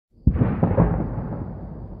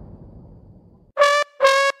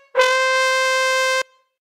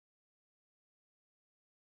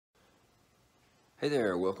Hey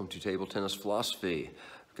there, welcome to Table Tennis Philosophy.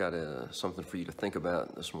 I've got something for you to think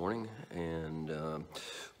about this morning, and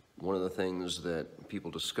one of the things that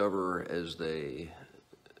people discover as they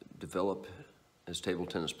develop as table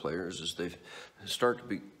tennis players is they start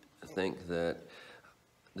to think that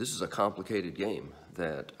this is a complicated game,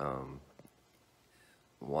 that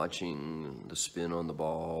watching the spin on the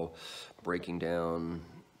ball, breaking down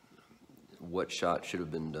what shot should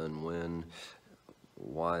have been done when,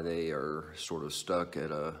 why they are sort of stuck at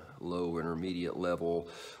a low intermediate level,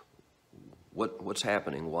 what's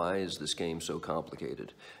happening, why is this game so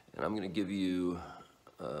complicated? And I'm going to give you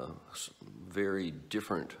a very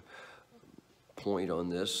different point on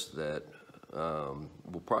this that I'll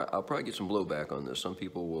probably get some blowback on this. Some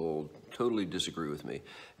people will totally disagree with me,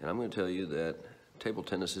 and I'm going to tell you that table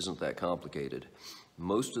tennis isn't that complicated.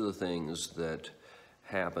 Most of the things that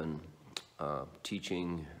happen,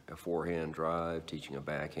 teaching a forehand drive, teaching a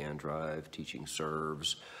backhand drive, teaching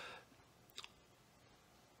serves,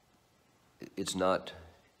 it's not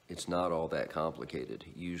all that complicated.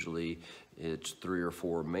 Usually it's 3 or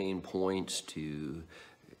 4 main points to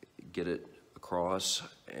get it across,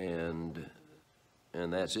 and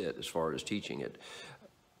that's it as far as teaching it.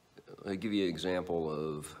 I'll give you an example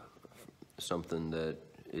of something that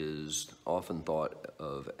is often thought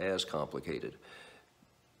of as complicated.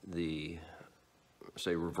 The,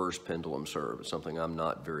 say, reverse pendulum serve is something I'm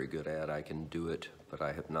not very good at. I can do it, but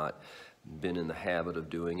I have not been in the habit of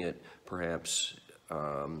doing it. Perhaps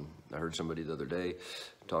I heard somebody the other day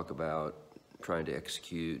talk about trying to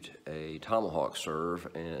execute a tomahawk serve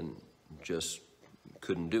and just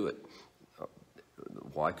couldn't do it.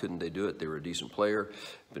 Why couldn't they do it? They were a decent player,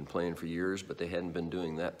 been playing for years, but they hadn't been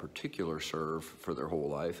doing that particular serve for their whole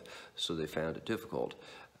life, so they found it difficult.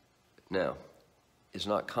 Now, it's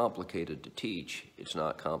not complicated to teach. It's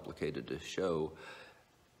not complicated to show.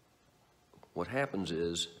 What happens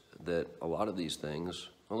is that a lot of these things,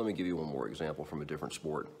 well, let me give you one more example from a different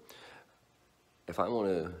sport. If I want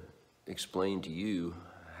to explain to you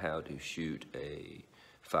how to shoot a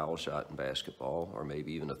foul shot in basketball, or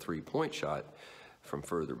maybe even a three-point shot from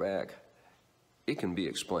further back, it can be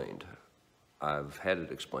explained. I've had it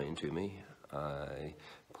explained to me. I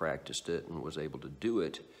practiced it and was able to do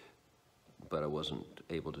it, but I wasn't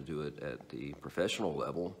able to do it at the professional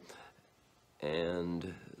level.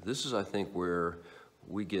 And this is, I think, where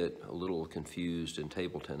we get a little confused in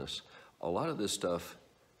table tennis. A lot of this stuff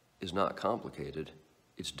is not complicated,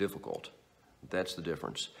 it's difficult. That's the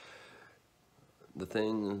difference. The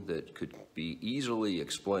thing that could be easily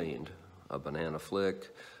explained, a banana flick,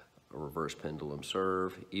 a reverse pendulum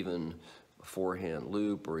serve, even a forehand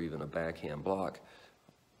loop, or even a backhand block,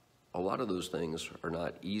 a lot of those things are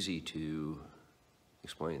not easy to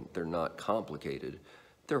explain. They're not complicated.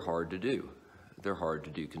 They're hard to do. They're hard to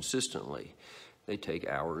do consistently. They take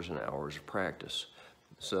hours and hours of practice.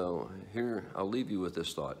 So here, I'll leave you with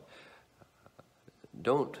this thought.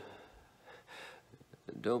 Don't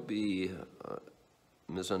be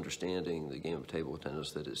misunderstanding the game of table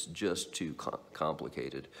tennis that it's just too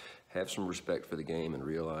complicated. Have some respect for the game and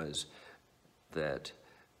realize that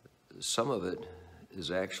some of it is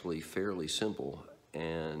actually fairly simple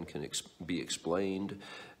and can be explained,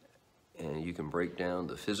 and you can break down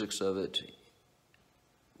the physics of it,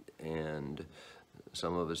 and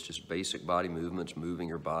some of it's just basic body movements, moving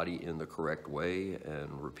your body in the correct way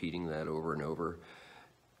and repeating that over and over.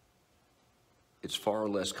 It's far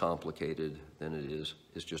less complicated than it is.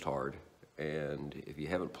 It's just hard. And if you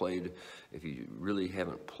really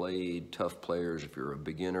haven't played tough players, if you're a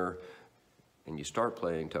beginner and you start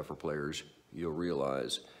playing tougher players, you'll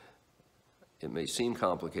realize it may seem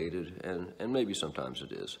complicated, and maybe sometimes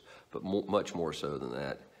it is, but much more so than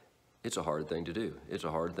that, it's a hard thing to do. It's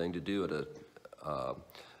a hard thing to do at a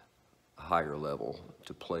higher level.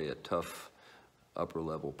 To play a tough upper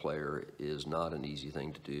level player is not an easy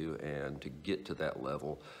thing to do, and to get to that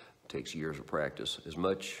level takes years of practice, as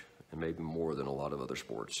much and maybe more than a lot of other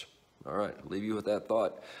sports. All right, I'll leave you with that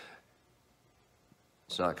thought.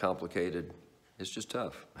 It's not complicated. It's just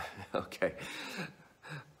tough. Okay.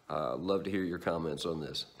 Love to hear your comments on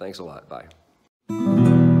this. Thanks a lot. Bye.